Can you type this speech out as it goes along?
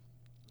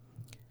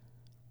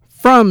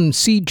From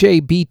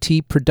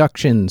CJBT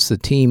Productions, the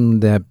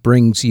team that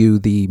brings you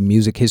the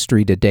Music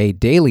History Today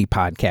Daily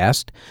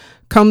podcast,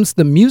 comes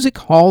the Music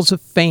Halls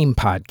of Fame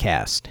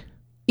podcast.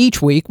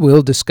 Each week,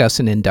 we'll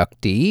discuss an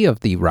inductee of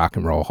the Rock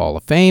and Roll Hall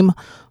of Fame,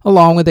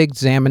 along with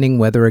examining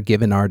whether a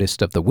given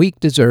artist of the week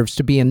deserves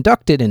to be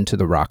inducted into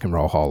the Rock and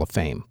Roll Hall of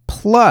Fame.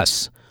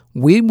 Plus,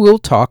 we will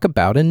talk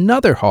about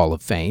another Hall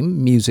of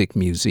Fame, Music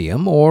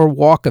Museum, or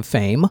Walk of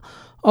Fame,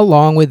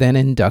 along with an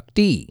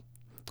inductee.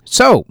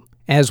 So,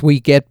 as we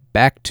get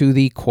back to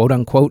the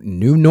quote-unquote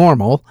new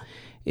normal,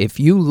 if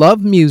you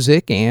love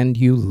music and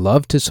you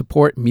love to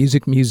support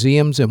music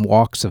museums and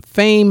walks of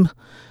fame,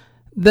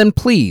 then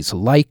please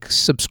like,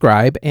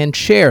 subscribe, and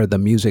share the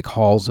Music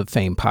Halls of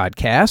Fame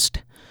podcast.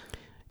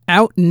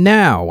 Out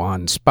now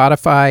on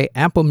Spotify,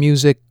 Apple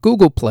Music,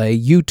 Google Play,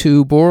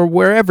 YouTube, or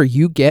wherever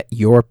you get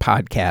your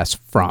podcasts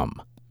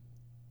from.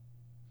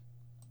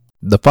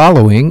 The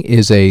following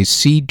is a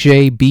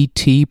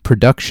CJBT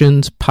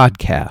Productions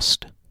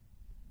podcast.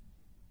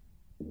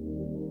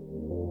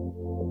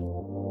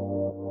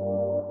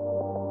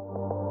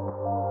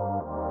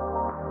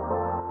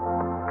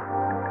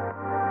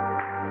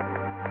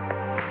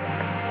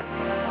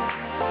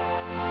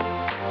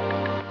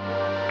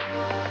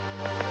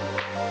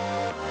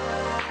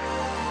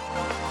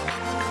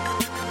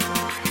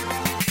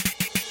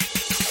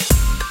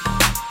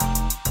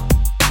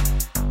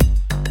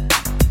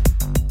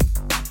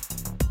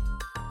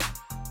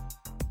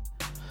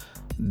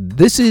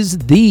 This is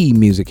the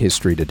Music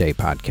History Today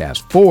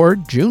podcast for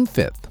June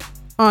 5th.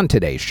 On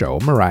today's show,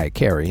 Mariah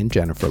Carey and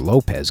Jennifer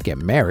Lopez get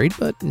married,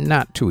 but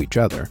not to each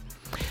other.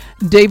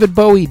 David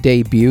Bowie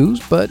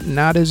debuts, but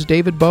not as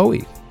David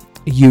Bowie.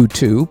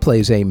 U2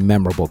 plays a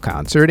memorable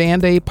concert,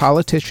 and a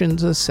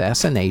politician's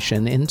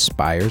assassination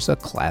inspires a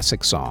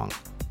classic song.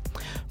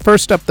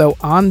 First up, though,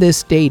 on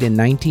this date in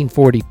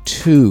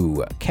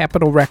 1942,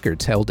 Capitol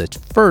Records held its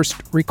first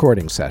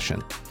recording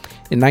session.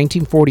 In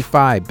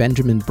 1945,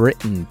 Benjamin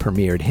Britten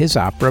premiered his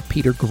opera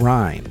Peter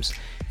Grimes.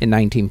 In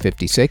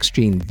 1956,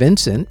 Gene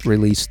Vincent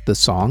released the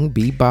song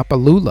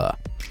Be-Bop-A-Lula.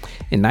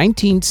 In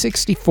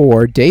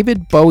 1964,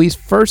 David Bowie's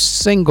first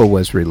single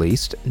was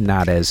released,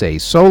 not as a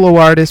solo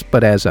artist,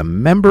 but as a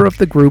member of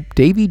the group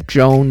Davy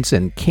Jones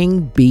and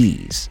King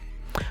Bees.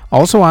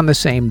 Also on the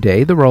same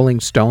day, the Rolling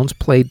Stones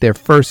played their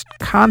first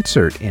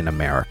concert in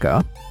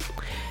America.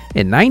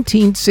 In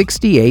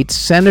 1968,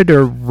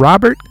 Senator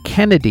Robert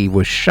Kennedy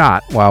was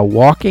shot while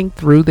walking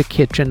through the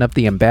kitchen of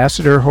the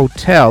Ambassador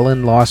Hotel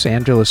in Los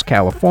Angeles,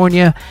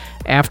 California,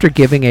 after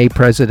giving a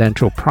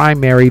presidential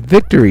primary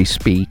victory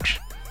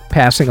speech,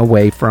 passing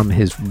away from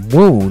his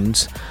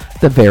wounds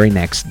the very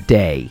next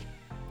day.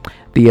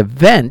 The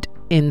event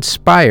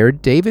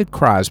inspired David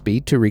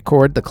Crosby to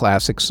record the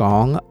classic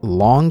song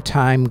Long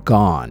Time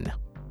Gone.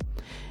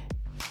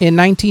 In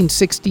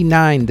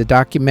 1969, the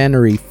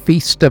documentary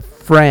Feast of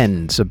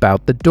Friends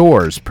about the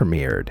Doors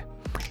premiered.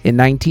 In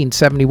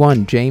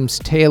 1971, James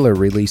Taylor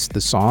released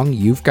the song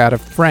You've Got a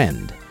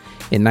Friend.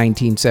 In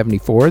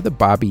 1974, the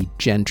Bobby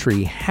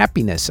Gentry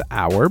Happiness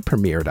Hour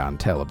premiered on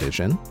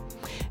television.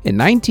 In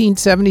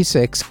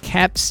 1976,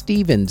 Cat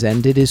Stevens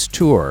ended his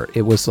tour.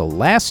 It was the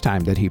last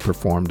time that he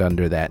performed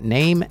under that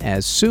name,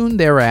 as soon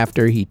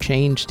thereafter he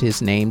changed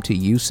his name to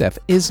Yusuf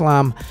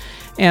Islam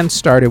and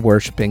started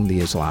worshiping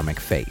the Islamic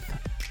faith.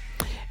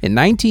 In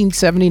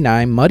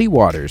 1979, Muddy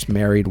Waters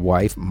married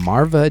wife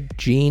Marva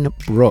Jean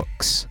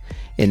Brooks.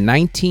 In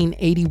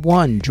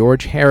 1981,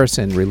 George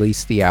Harrison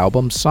released the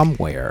album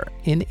Somewhere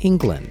in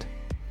England.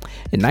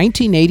 In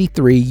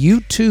 1983,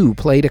 U2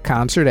 played a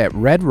concert at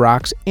Red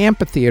Rocks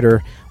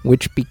Amphitheater,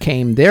 which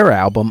became their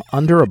album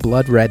Under a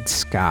Blood Red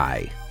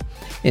Sky.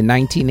 In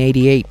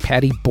 1988,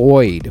 Pattie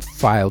Boyd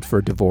filed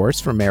for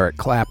divorce from Eric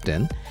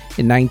Clapton.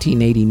 In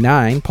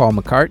 1989, Paul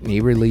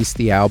McCartney released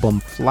the album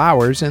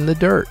Flowers in the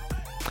Dirt.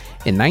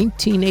 In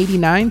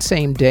 1989,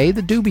 same day,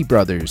 the Doobie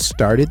Brothers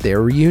started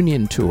their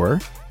reunion tour.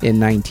 In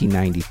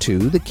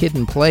 1992, the Kid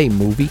and Play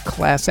movie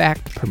Class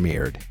Act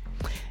premiered.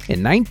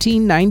 In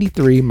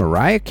 1993,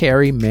 Mariah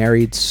Carey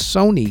married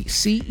Sony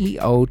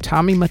CEO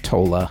Tommy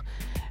Mottola,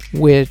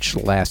 which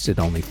lasted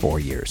only 4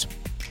 years.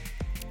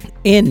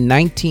 In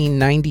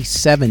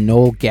 1997,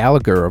 Noel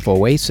Gallagher of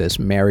Oasis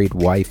married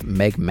wife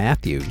Meg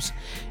Matthews.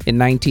 In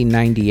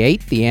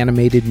 1998, the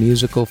animated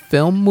musical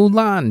film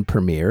Mulan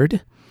premiered.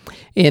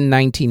 In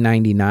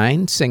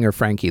 1999, singer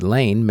Frankie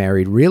Lane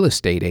married real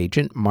estate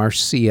agent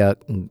Marcia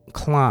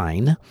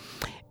Klein.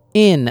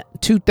 In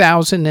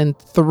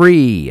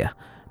 2003,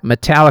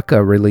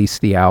 Metallica released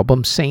the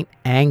album Saint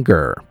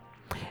Anger.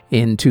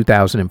 In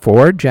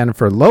 2004,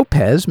 Jennifer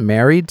Lopez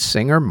married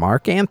singer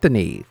Mark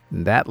Anthony.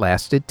 That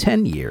lasted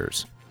 10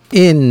 years.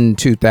 In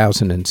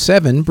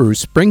 2007,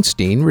 Bruce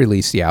Springsteen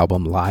released the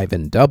album Live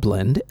in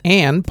Dublin,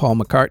 and Paul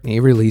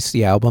McCartney released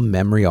the album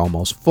Memory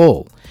Almost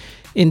Full.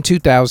 In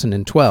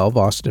 2012,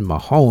 Austin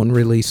Mahone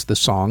released the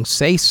song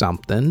Say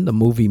Something. The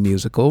movie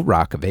musical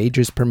Rock of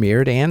Ages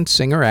premiered, and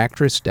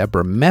singer-actress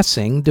Deborah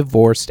Messing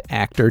divorced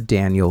actor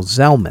Daniel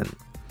Zellman.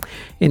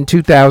 In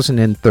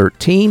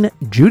 2013,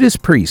 Judas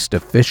Priest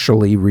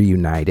officially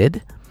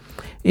reunited.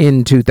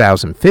 In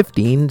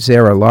 2015,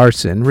 Zara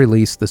Larsson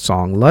released the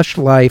song Lush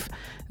Life,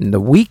 and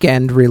The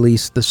Weeknd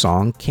released the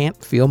song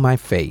Can't Feel My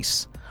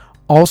Face.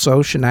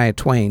 Also, Shania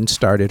Twain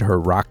started her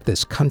Rock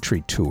This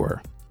Country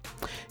tour.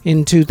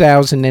 In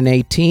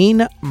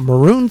 2018,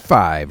 Maroon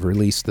 5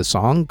 released the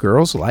song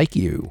Girls Like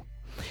You.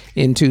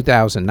 In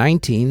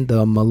 2019,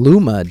 the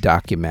Maluma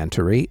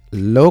documentary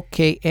Lo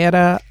Que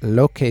Era,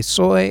 Lo Que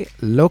Soy,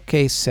 Lo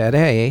Que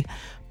Seré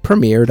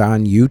premiered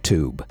on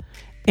YouTube.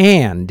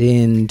 And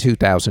in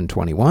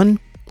 2021,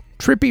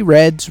 Trippie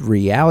Redd's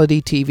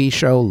reality TV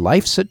show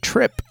Life's a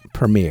Trip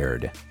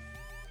premiered.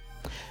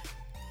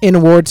 In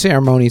award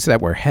ceremonies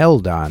that were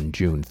held on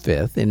June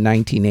 5th, in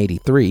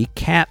 1983,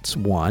 Cats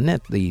won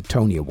at the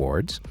Tony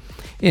Awards.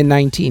 In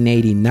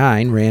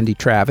 1989, Randy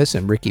Travis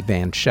and Ricky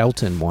Van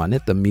Shelton won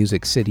at the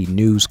Music City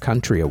News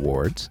Country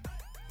Awards.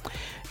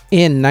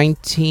 In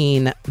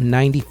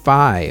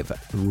 1995,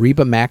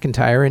 Reba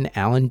McEntire and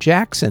Alan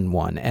Jackson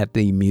won at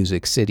the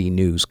Music City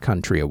News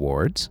Country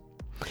Awards.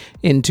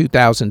 In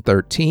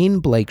 2013,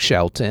 Blake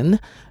Shelton,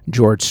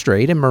 George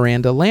Strait, and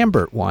Miranda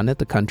Lambert won at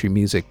the Country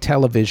Music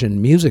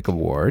Television Music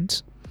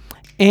Awards.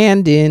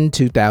 And in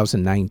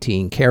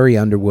 2019, Carrie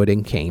Underwood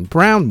and Kane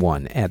Brown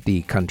won at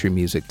the Country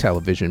Music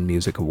Television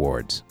Music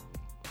Awards.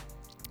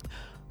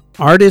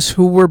 Artists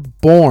who were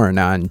born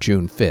on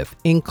June 5th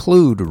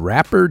include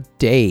rapper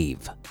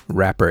Dave,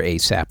 rapper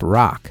A$AP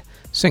Rock,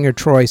 singer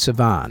Troye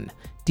Sivan,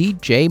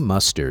 DJ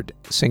Mustard,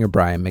 singer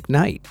Brian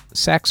McKnight,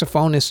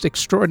 saxophonist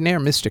extraordinaire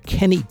Mr.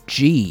 Kenny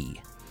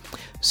G,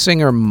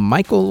 singer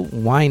Michael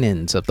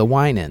Winans of the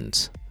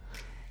Winans,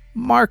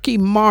 Marky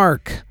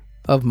Mark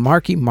of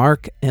Marky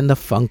Mark and the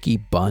Funky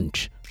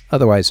Bunch,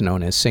 otherwise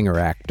known as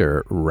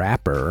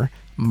singer-actor-rapper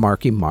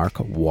Marky Mark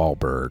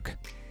Wahlberg,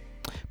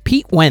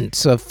 Pete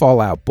Wentz of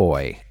Fall Out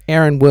Boy,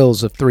 Aaron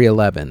Wills of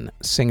 311,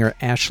 singer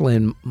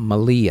Ashlyn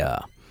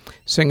Malia,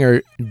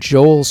 singer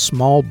Joel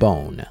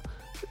Smallbone,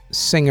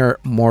 singer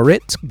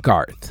Moritz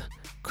Garth,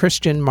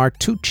 Christian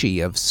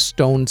Martucci of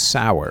Stone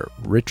Sour,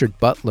 Richard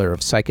Butler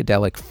of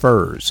Psychedelic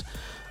Furs,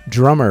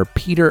 drummer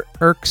Peter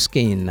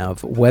Erskine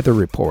of Weather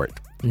Report,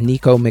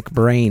 Nico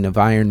McBrain of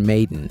Iron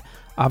Maiden,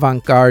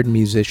 avant-garde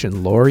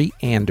musician Laurie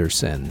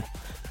Anderson,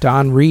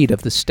 Don Reed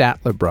of the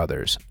Statler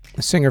Brothers,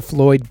 singer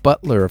Floyd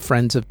Butler of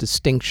Friends of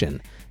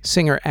Distinction,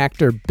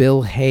 singer-actor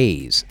Bill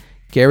Hayes,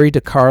 Gary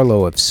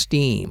DiCarlo of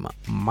Steam,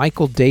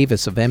 Michael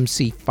Davis of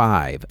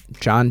MC5,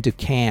 John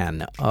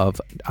Ducan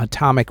of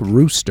Atomic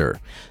Rooster,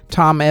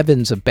 Tom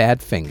Evans of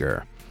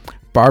Badfinger,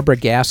 Barbara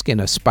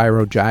Gaskin of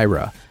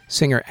Spirogyra,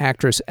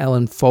 singer-actress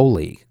Ellen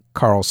Foley,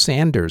 Carl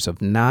Sanders of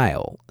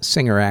Nile,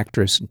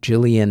 singer-actress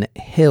Jillian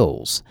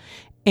Hills,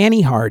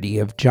 Annie Hardy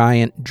of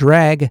Giant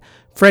Drag,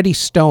 Freddie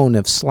Stone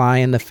of Sly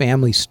and the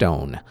Family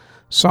Stone,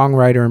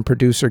 songwriter and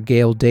producer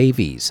Gail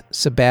Davies,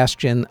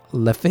 Sebastian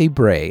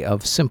Lefebvre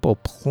of Simple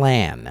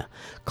Plan,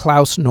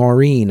 Klaus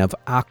Noreen of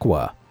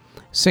Aqua,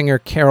 singer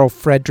Carol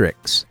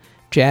Fredericks,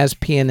 jazz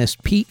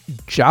pianist Pete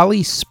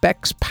Jolly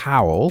Specs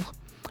Powell,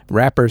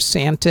 rapper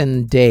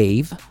Santon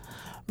Dave,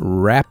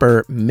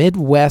 rapper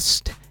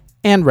Midwest,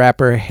 and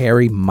rapper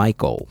Harry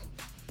Michael.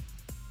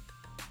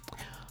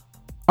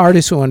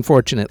 Artists who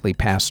unfortunately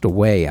passed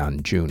away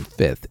on June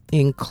 5th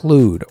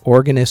include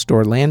organist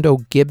Orlando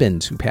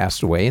Gibbons, who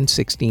passed away in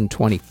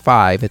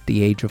 1625 at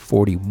the age of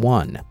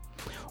 41.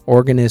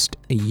 Organist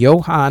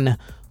Johann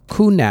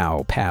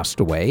Kuhnau passed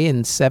away in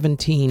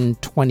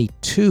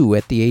 1722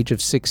 at the age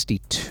of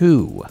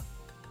 62.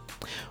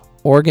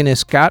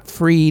 Organist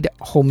Gottfried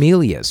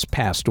Homilius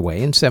passed away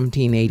in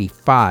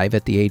 1785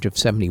 at the age of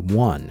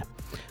 71.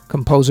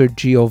 Composer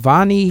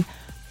Giovanni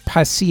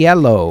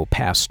Paisiello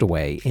passed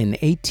away in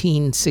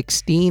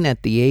 1816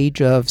 at the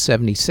age of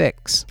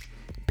 76.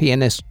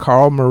 Pianist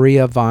Carl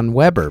Maria von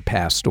Weber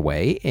passed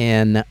away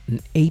in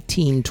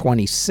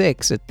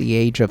 1826 at the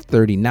age of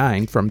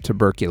 39 from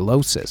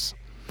tuberculosis.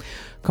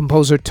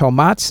 Composer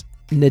Tomasz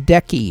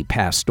Nadecki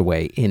passed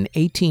away in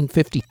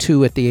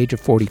 1852 at the age of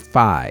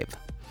 45.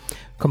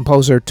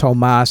 Composer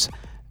Tomas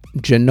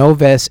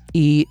Genoves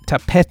y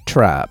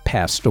Tapetra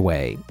passed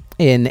away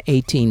in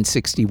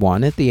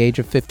 1861 at the age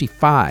of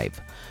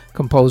 55.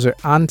 Composer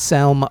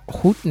Anselm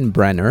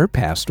Hüttenbrenner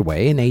passed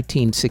away in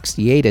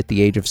 1868 at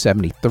the age of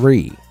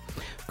 73.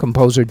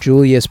 Composer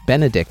Julius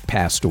Benedict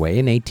passed away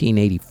in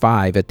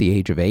 1885 at the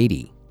age of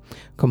 80.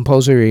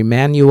 Composer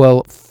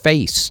Emanuel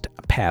Feist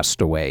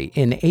passed away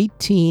in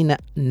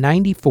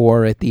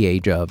 1894 at the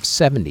age of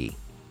 70.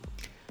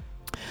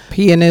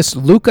 Pianist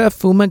Luca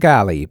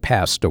Fumagalli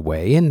passed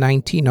away in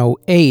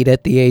 1908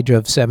 at the age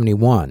of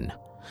 71.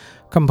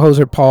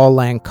 Composer Paul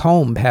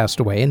Lancôme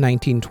passed away in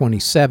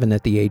 1927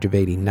 at the age of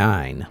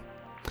 89.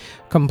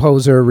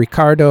 Composer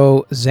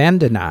Ricardo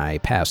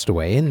Zandanai passed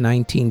away in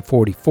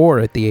 1944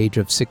 at the age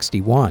of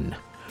 61.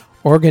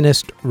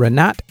 Organist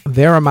Renat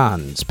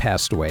Veramans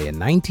passed away in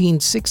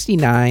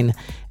 1969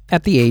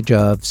 at the age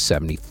of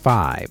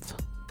 75.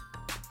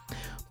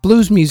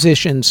 Blues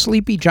musician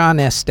Sleepy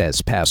John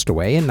Estes passed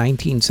away in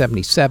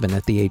 1977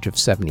 at the age of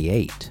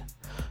 78.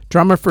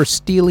 Drummer for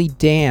Steely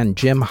Dan,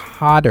 Jim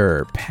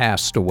Hodder,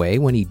 passed away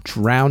when he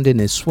drowned in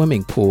his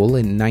swimming pool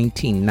in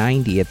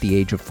 1990 at the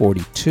age of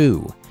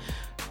 42.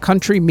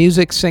 Country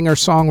music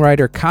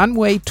singer-songwriter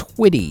Conway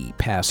Twitty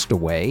passed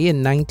away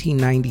in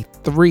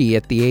 1993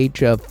 at the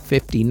age of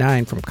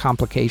 59 from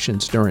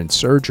complications during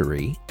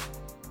surgery.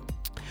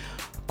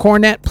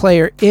 Cornet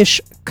player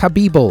Ish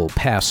Kabibel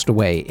passed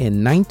away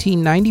in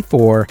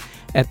 1994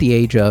 at the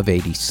age of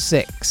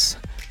 86.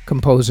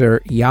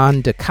 Composer Jan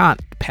de Kant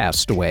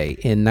passed away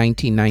in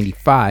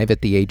 1995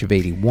 at the age of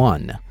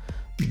 81.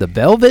 The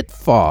Velvet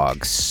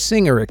Fog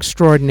singer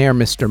extraordinaire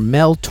Mr.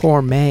 Mel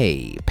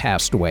Torme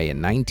passed away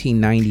in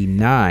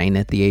 1999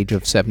 at the age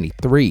of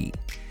 73.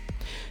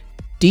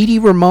 Dee Dee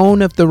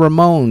Ramone of the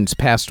Ramones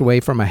passed away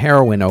from a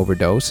heroin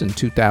overdose in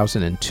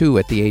 2002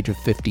 at the age of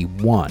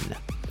 51.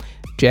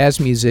 Jazz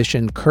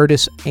musician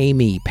Curtis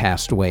Amy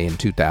passed away in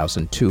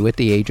 2002 at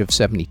the age of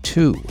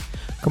 72.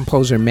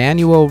 Composer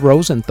Manuel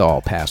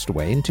Rosenthal passed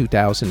away in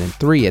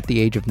 2003 at the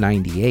age of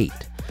 98.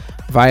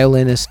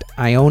 Violinist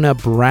Iona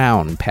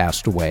Brown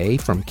passed away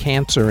from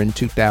cancer in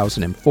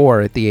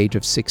 2004 at the age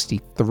of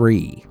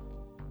 63.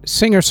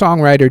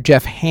 Singer-songwriter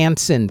Jeff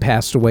Hansen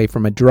passed away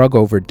from a drug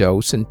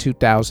overdose in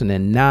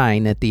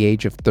 2009 at the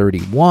age of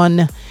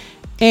 31.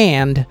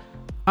 And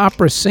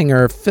opera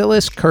singer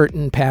Phyllis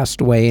Curtin passed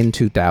away in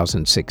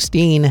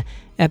 2016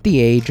 at the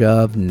age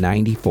of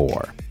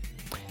 94.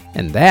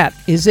 And that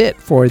is it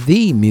for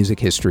the Music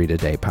History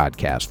Today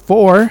podcast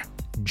for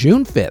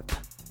June 5th.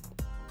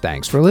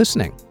 Thanks for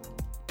listening.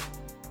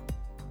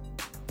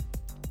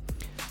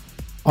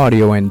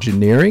 Audio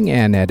engineering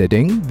and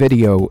editing,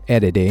 video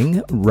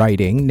editing,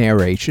 writing,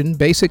 narration,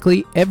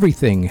 basically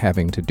everything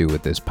having to do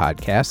with this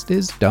podcast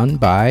is done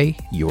by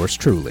yours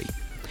truly.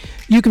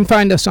 You can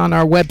find us on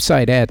our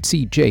website at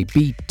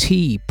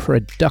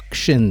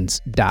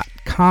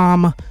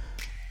cjbtproductions.com.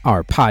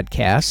 Our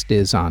podcast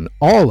is on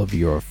all of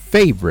your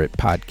favorite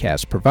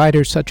podcast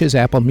providers such as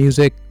Apple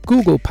Music,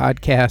 Google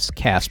Podcasts,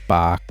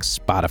 CastBox,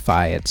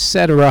 Spotify,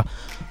 etc.,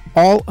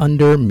 all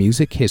under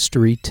Music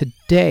History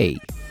Today.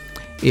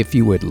 If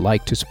you would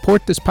like to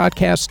support this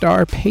podcast,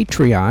 our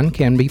Patreon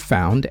can be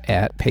found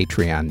at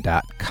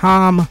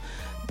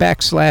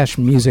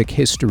patreon.com/Music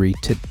History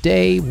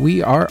Today.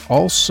 We are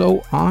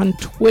also on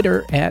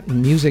Twitter at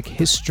Music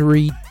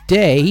History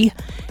Day,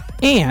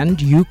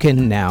 and you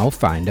can now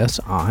find us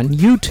on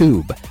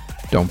YouTube.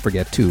 Don't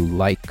forget to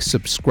like,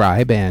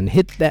 subscribe, and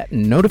hit that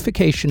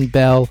notification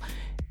bell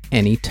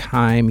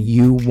anytime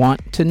you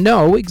want to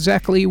know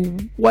exactly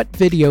what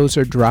videos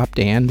are dropped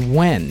and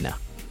when.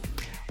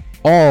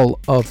 All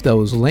of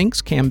those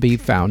links can be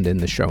found in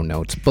the show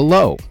notes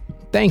below.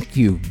 Thank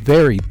you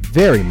very,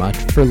 very much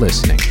for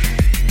listening.